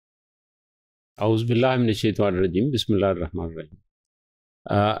Auzubillahiminash-shaytanir-rajim. Bismillahir-rahmanir-rahim.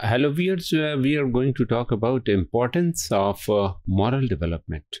 Hello viewers, we are going to talk about importance of moral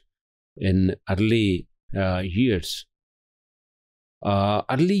development in early years.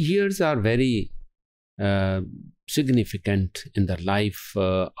 Early years are very significant in the life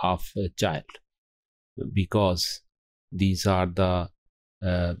of a child, because these are the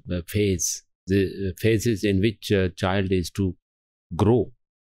phases in which a child is to grow.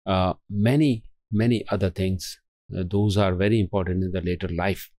 Many other things, those are very important in the later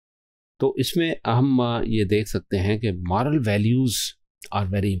life. तो इसमें हम ये देख सकते हैं कि moral values are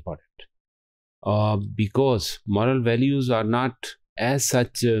very important, because moral values are not as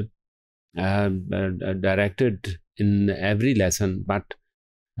such directed in every lesson, but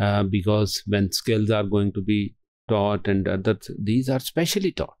because when skills are going to be taught and others, these are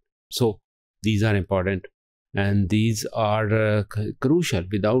specially taught. So these are important. And these are crucial.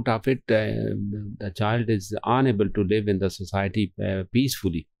 Without of it, the child is unable to live in the society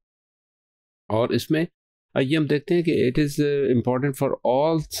peacefully. और इसमें ये हम देखते हैं कि it is important for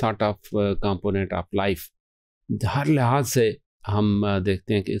all sort of component of life. हर लिहाज से हम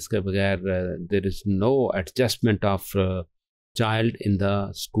देखते हैं कि इसके बगैर there is no adjustment of child in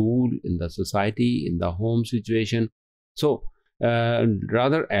the school, in the society, in the home situation. So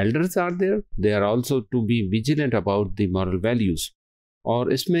rather elders are there, they are also to be vigilant about the moral values.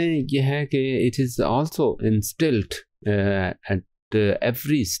 और इसमें यह है कि it is also instilled at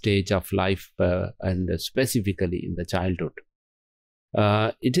every stage of life and specifically in the childhood.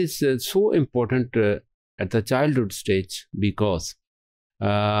 It is so important at the childhood stage because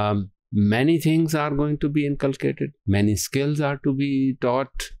many things are going to be inculcated, many skills are to be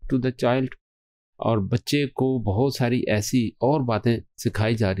taught to the child. और बच्चे को बहुत सारी ऐसी और बातें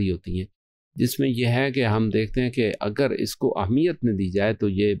सिखाई जा रही होती हैं जिसमें यह है कि हम देखते हैं कि अगर इसको अहमियत न दी जाए तो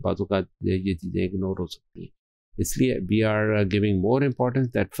ये बातों का ये चीज़ें इग्नोर हो सकती हैं. इसलिए we are giving more importance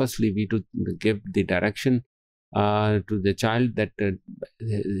that firstly we to give the direction to the child that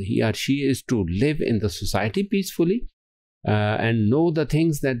he और she is to live in the society peacefully and know the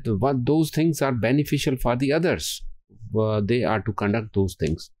things that what those things are beneficial for the others. They are to conduct those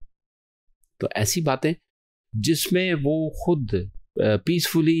things. तो ऐसी बातें जिसमें वो खुद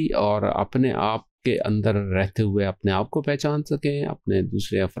peacefully और अपने आप के अंदर रहते हुए अपने आप को पहचान सकें, अपने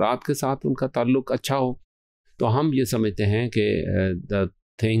दूसरे अफराद के साथ उनका ताल्लुक अच्छा हो, तो हम ये समझते हैं कि the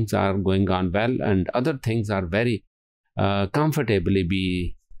things are going on well and other things are very comfortably be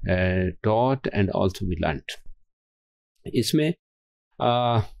taught and also be learned. इसमें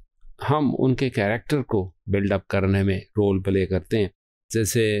हम उनके कैरेक्टर को बिल्डअप करने में रोल प्ले करते हैं,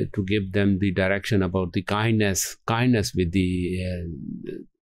 जैसे to give them the direction about the kindness with the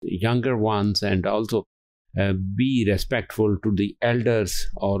younger ones and also be respectful to the elders,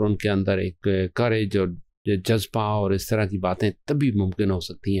 और उनके अंदर एक courage और जज्बा और इस तरह की बातें तभी मुमकिन हो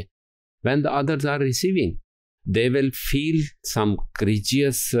सकती हैं. When the others are receiving, they will feel some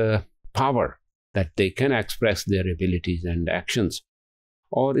courageous power that they can express their abilities and actions.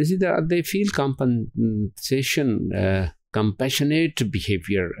 और इसी तरह they feel compassionate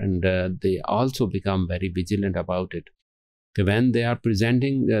behavior, and they also become very vigilant about it. When they are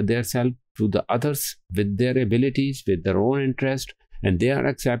presenting themselves to the others with their abilities, with their own interest, and they are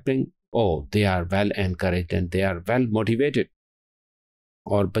accepting, oh, they are well encouraged and they are well motivated.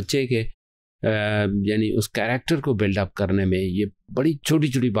 और बच्चे के यानी उस character को buildup करने में ये बड़ी छोटी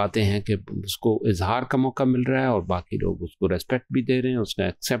छोटी बातें हैं कि उसको इजहार का मौका मिल रहा है और बाकी लोग उसको रेस्पेक्ट भी दे रहे हैं, उसका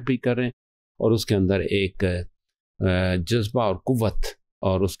एक्सेप्ट भी कर रहे हैं, और उसके अंदर एक जज्बा और कुव्वत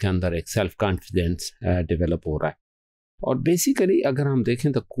और उसके अंदर एक सेल्फ कॉन्फिडेंस डेवलप हो रहा है. और बेसिकली अगर हम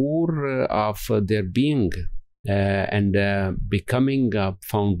देखें the core of their being and becoming a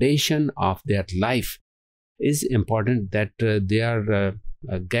foundation of their life is important that they are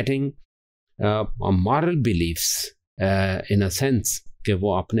getting moral believes in a sense कि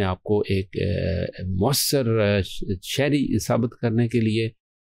वो अपने आप को एक मौसर शहरी साबित करने के लिए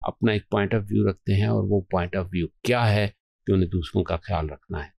अपना एक पॉइंट ऑफ व्यू रखते हैं. और वो पॉइंट ऑफ व्यू क्या है कि उन्हें दूसरों का ख्याल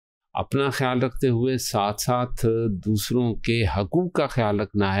रखना है, अपना ख्याल रखते हुए साथ साथ दूसरों के हकूक़ का ख्याल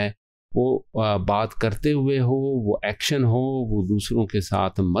रखना है. वो बात करते हुए हो, वो एक्शन हो, वो दूसरों के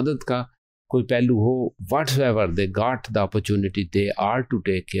साथ मदद का कोई पहलू हो, whatever they got the opportunity they are to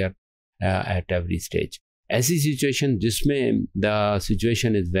take care at every stage. ऐसी सिचुएशन जिसमें the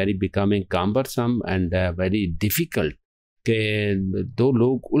situation is very becoming cumbersome and very difficult, कि दो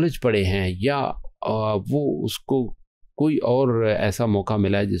लोग उलझ पड़े हैं या वो उसको कोई और ऐसा मौका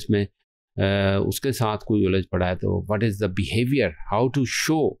मिला है जिसमें उसके साथ कोई उलझ पड़ा है, तो what is the behaviour, how to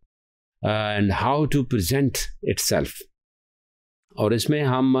show and how to present itself. और इसमें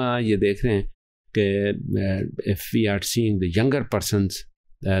हम ये देख रहे हैं if we are seeing the younger persons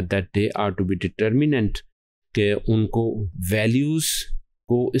that they are to be determinant कि उनको values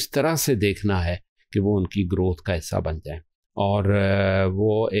को इस तरह से देखना है कि वो उनकी growth का हिस्सा बन जाए और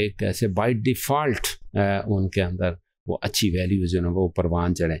वो एक ऐसे by default उनके अंदर वो अच्छी values जो ना वो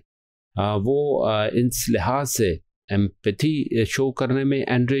परवान चढ़ें वो इस लिहाज से empathy show करने में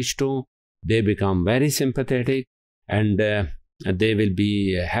enriched हों they become very sympathetic and they will be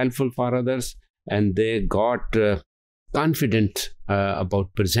helpful for others and they got confident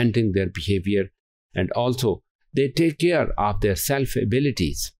about presenting their behavior and also they take care of their self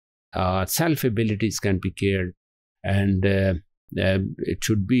abilities can be cared and it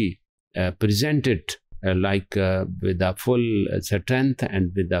should be presented like with a full strength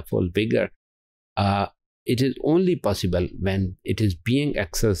and with a full vigor. It is only possible when it is being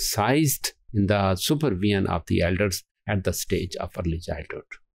exercised in the supervision of the elders at the stage of early childhood.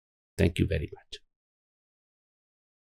 Thank you very much.